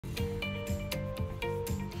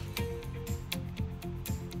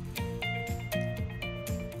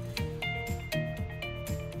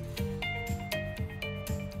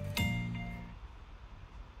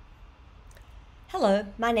Hello,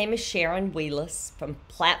 my name is Sharon Wheelis from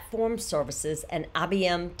Platform Services and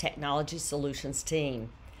IBM Technology Solutions team.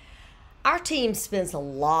 Our team spends a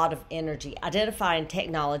lot of energy identifying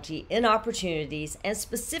technology in opportunities and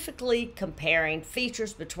specifically comparing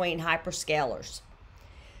features between hyperscalers.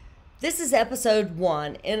 This is episode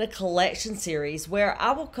 1 in a collection series where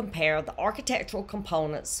I will compare the architectural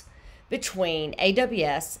components between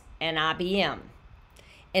AWS and IBM.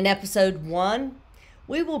 In episode 1,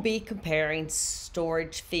 we will be comparing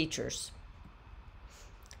storage features.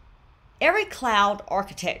 Every cloud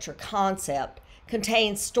architecture concept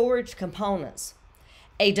contains storage components.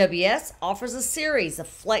 AWS offers a series of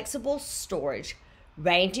flexible storage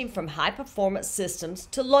ranging from high-performance systems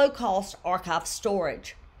to low-cost archive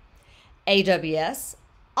storage. AWS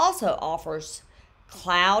also offers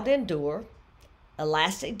Cloud Endure,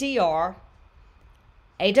 Elastic DR,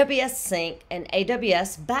 AWS Sync, and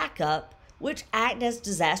AWS Backup, which act as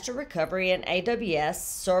disaster recovery and AWS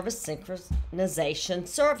service synchronization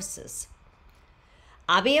services.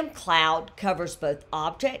 IBM Cloud covers both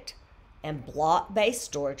object and block-based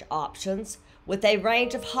storage options with a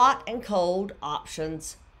range of hot and cold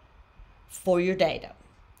options for your data.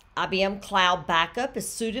 IBM Cloud Backup is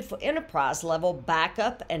suited for enterprise-level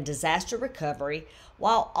backup and disaster recovery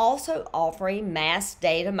while also offering mass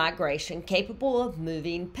data migration capable of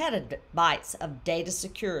moving petabytes of data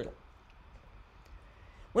securely.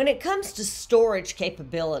 When it comes to storage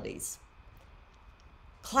capabilities,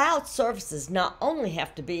 cloud services not only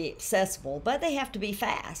have to be accessible, but they have to be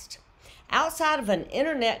fast. Outside of an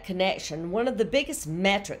internet connection, one of the biggest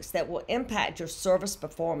metrics that will impact your service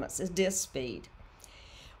performance is disk speed.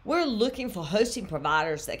 We're looking for hosting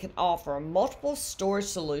providers that can offer multiple storage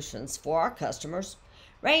solutions for our customers,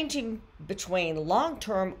 ranging between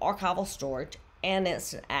long-term archival storage and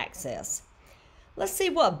instant access. Let's see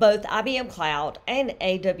what both IBM Cloud and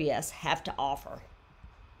AWS have to offer.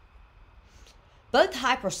 Both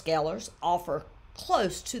hyperscalers offer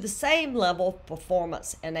close to the same level of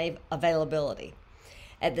performance and availability.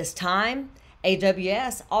 At this time,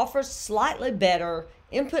 AWS offers slightly better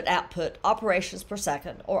input-output operations per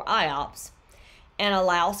second, or IOPS, and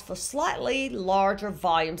allows for slightly larger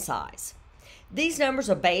volume size. These numbers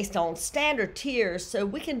are based on standard tiers, so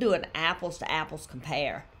we can do an apples-to-apples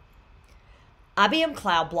compare. IBM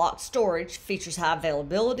Cloud Block Storage features high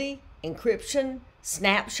availability, encryption,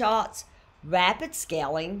 snapshots, rapid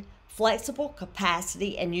scaling, flexible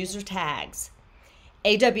capacity, and user tags.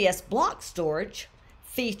 AWS Block Storage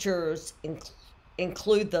features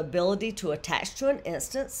include the ability to attach to an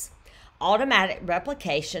instance, automatic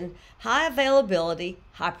replication, high availability,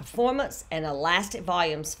 high performance, and elastic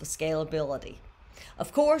volumes for scalability.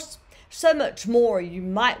 Of course, so much more you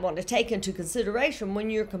might want to take into consideration when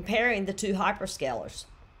you're comparing the two hyperscalers.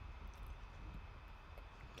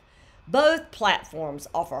 Both platforms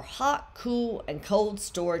offer hot, cool, and cold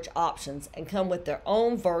storage options and come with their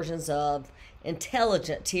own versions of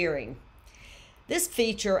intelligent tiering. This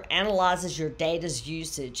feature analyzes your data's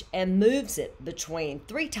usage and moves it between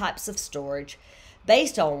 3 types of storage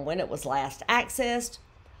based on when it was last accessed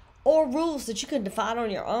or rules that you can define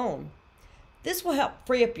on your own. This will help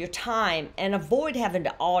free up your time and avoid having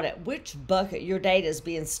to audit which bucket your data is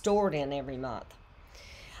being stored in every month.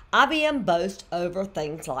 IBM boasts over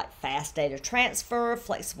things like fast data transfer,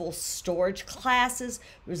 flexible storage classes,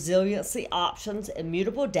 resiliency options,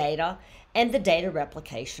 immutable data, and the data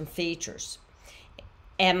replication features.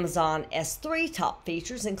 Amazon S3 top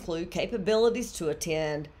features include capabilities to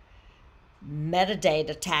attend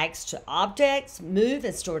metadata tags to objects, move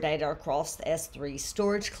and store data across the S3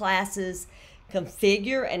 storage classes,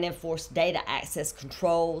 configure and enforce data access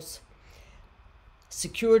controls,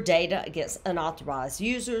 secure data against unauthorized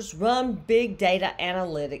users, run big data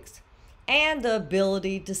analytics, and the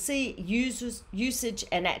ability to see usage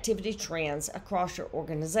and activity trends across your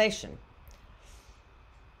organization.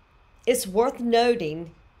 It's worth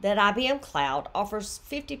noting that IBM Cloud offers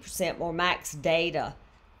 50% more max data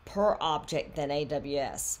per object than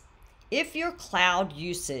AWS. If your cloud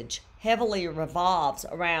usage heavily revolves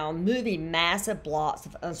around moving massive blocks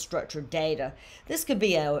of unstructured data, this could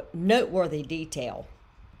be a noteworthy detail.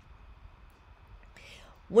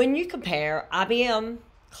 When you compare IBM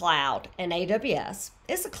Cloud and AWS,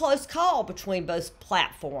 it's a close call between both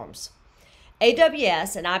platforms.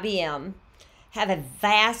 AWS and IBM have a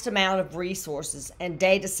vast amount of resources and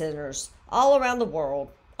data centers all around the world,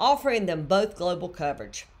 offering them both global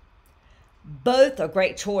coverage. Both are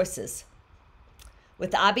great choices,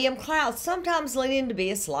 with IBM Cloud sometimes leaning to be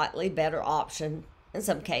a slightly better option in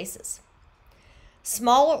some cases.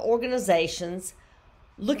 Smaller organizations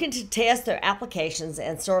looking to test their applications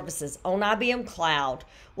and services on IBM Cloud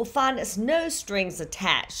will find its no strings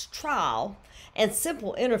attached trial and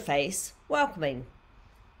simple interface welcoming.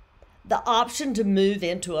 The option to move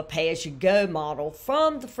into a pay-as-you-go model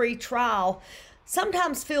from the free trial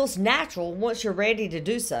sometimes feels natural once you're ready to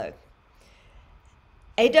do so.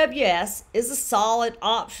 AWS is a solid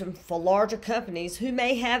option for larger companies who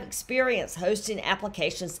may have experience hosting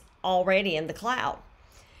applications already in the cloud.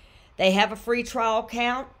 They have a free trial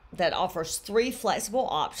account that offers 3 flexible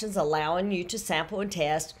options, allowing you to sample and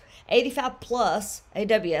test 85 plus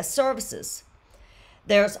AWS services.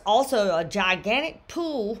 There's also a gigantic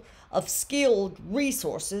pool of skilled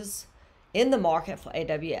resources in the market for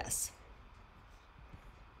AWS.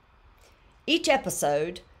 Each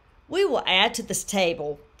episode, we will add to this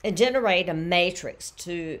table and generate a matrix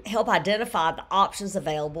to help identify the options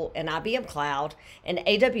available in IBM Cloud and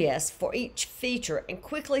AWS for each feature and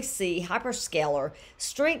quickly see hyperscaler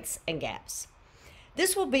strengths and gaps.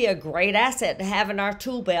 This will be a great asset to have in our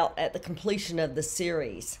tool belt at the completion of the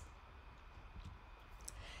series.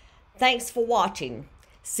 Thanks for watching.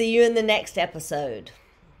 See you in the next episode.